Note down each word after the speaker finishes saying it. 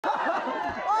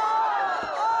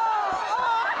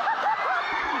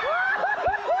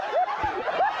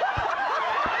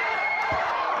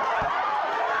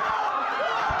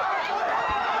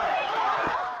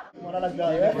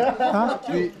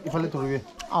이팔레 돌게.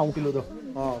 아우 킬로도.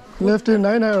 레프트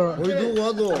나이나요 우리도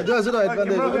와도 저스라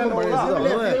advantage 좀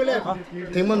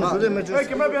말했어. 땡만 그래 매주.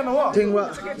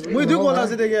 땡와. 우리 두고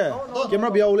나서 되게. 카메라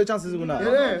비야 올래 찬스 주구나.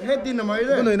 헤디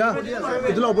나마이데. 그노이나.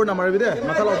 이들로 볼 나마이데.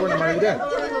 마탈로 볼 나마이데.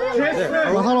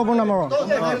 마살로 본 나마로.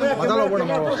 마탈로 볼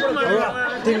나마로.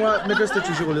 땡와 메트스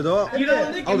주시 걸려도.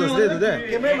 아우더스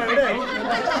데데.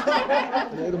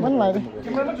 만 나이데.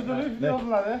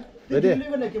 레디.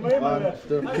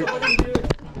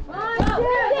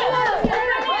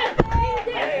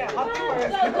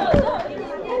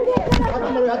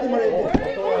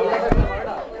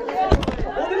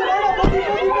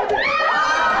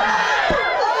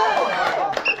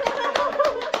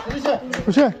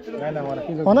 그치?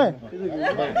 어네?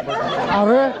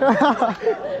 아래?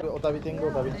 Otavi tengo,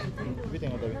 Otavi. Vi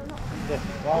tengo Otavi. 네.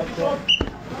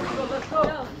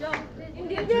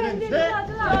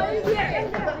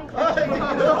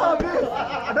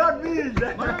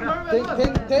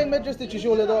 Ten meters de 주시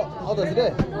올려도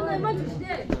아우더스래.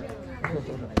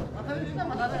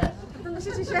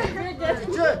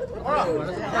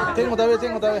 Tengo Otavi,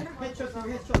 tengo Otavi.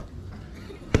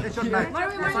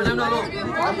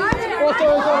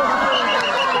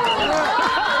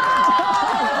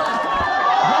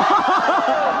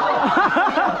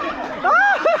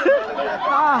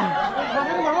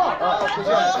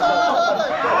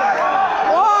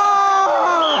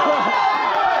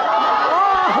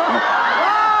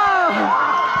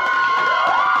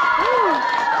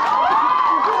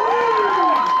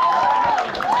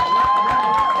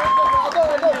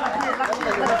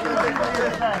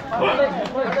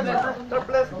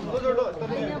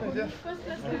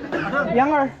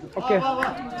 양을 오케이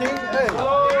Ting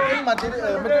materi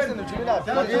meters de 주시나.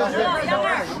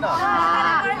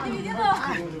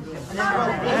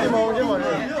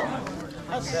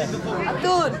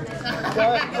 Abdul.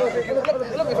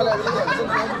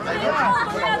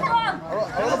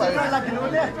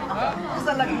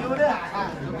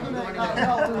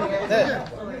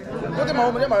 Kau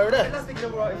mau mana mana deh.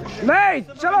 네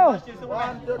chalo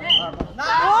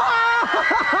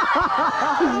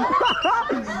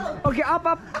okay up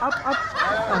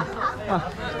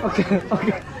okay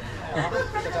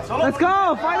let's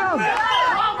go final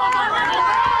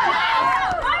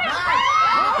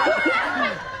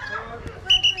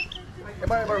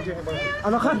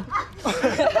ano kan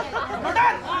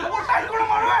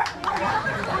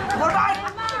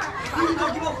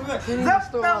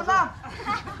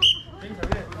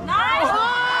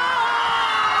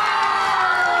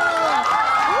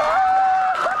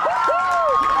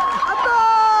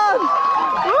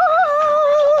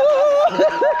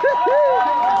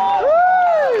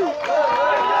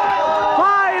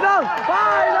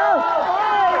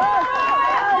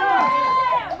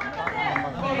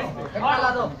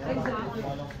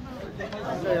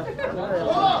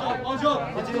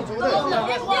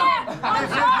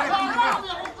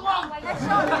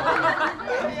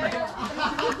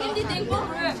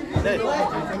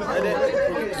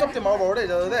Sắp thì máu bổ đây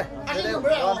giờ đây.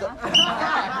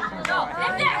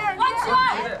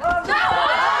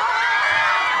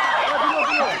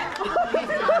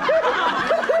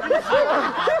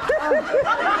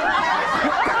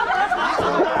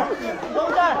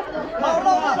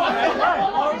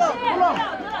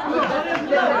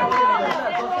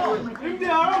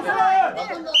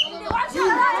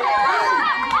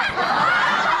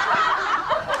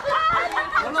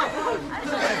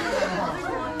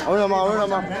 Ôi mà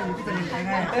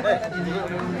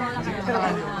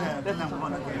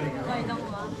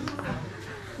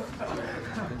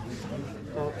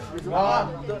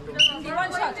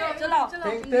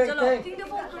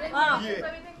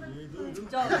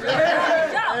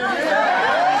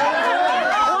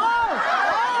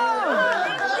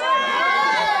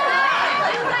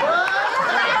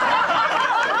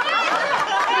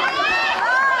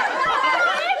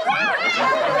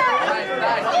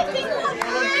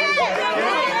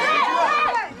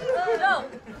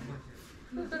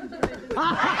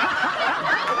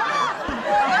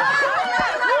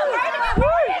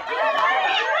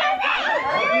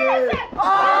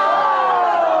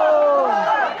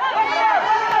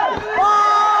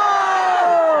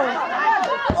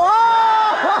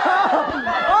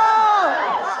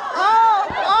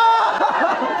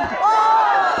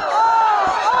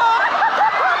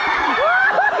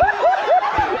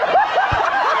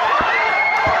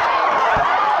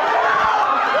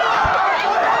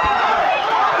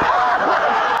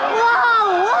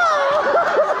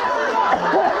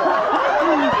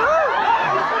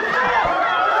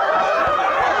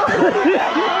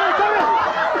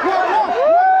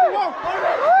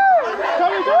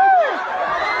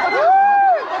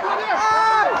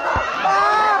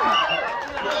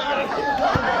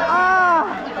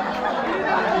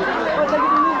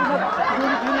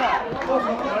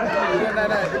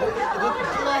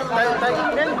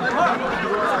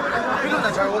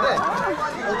필요나 잘 오대.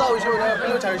 오다 오시면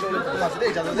필요 잘 오는 것 같은데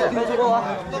있잖아요.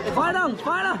 Final,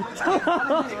 final.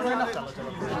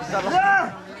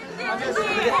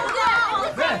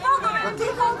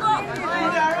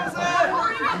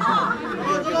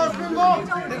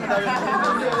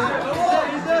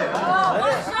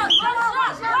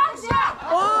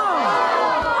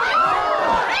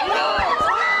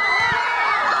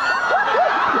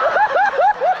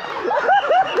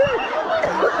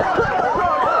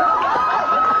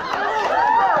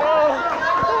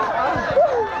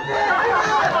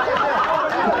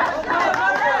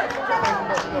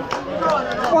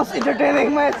 Was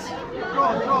entertaining match.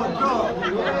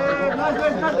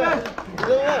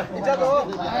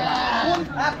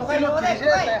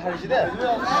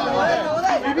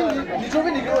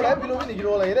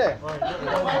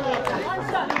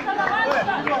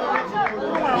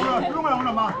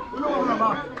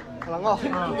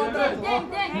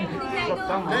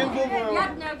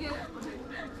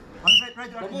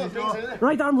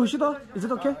 Right arm, Mushida. Is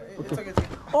it okay? Okay.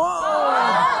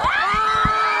 Oh!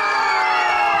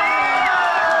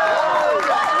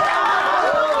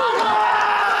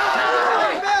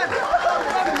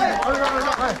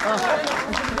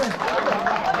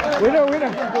 Winner, winner.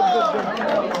 Good.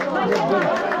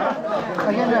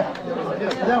 Again,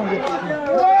 down.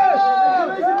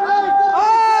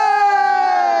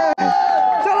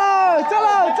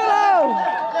 Chalo.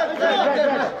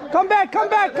 Come back.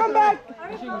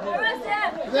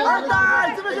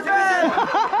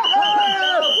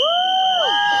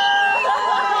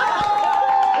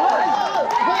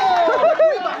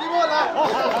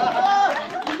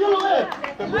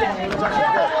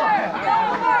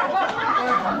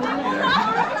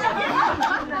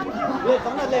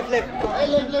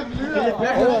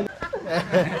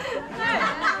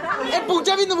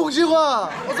 봉잡이는 봉지과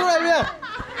어서 오라면.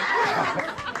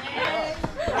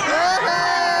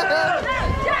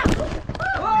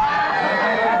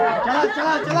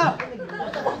 잘라.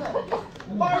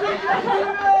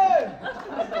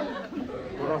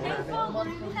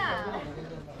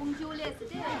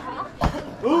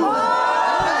 Good.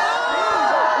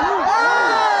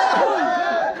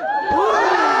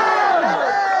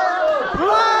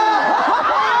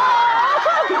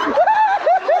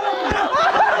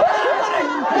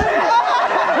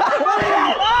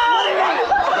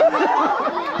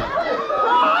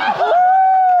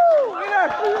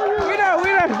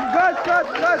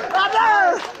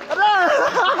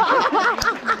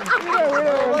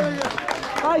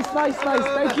 Nice.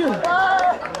 Thank you.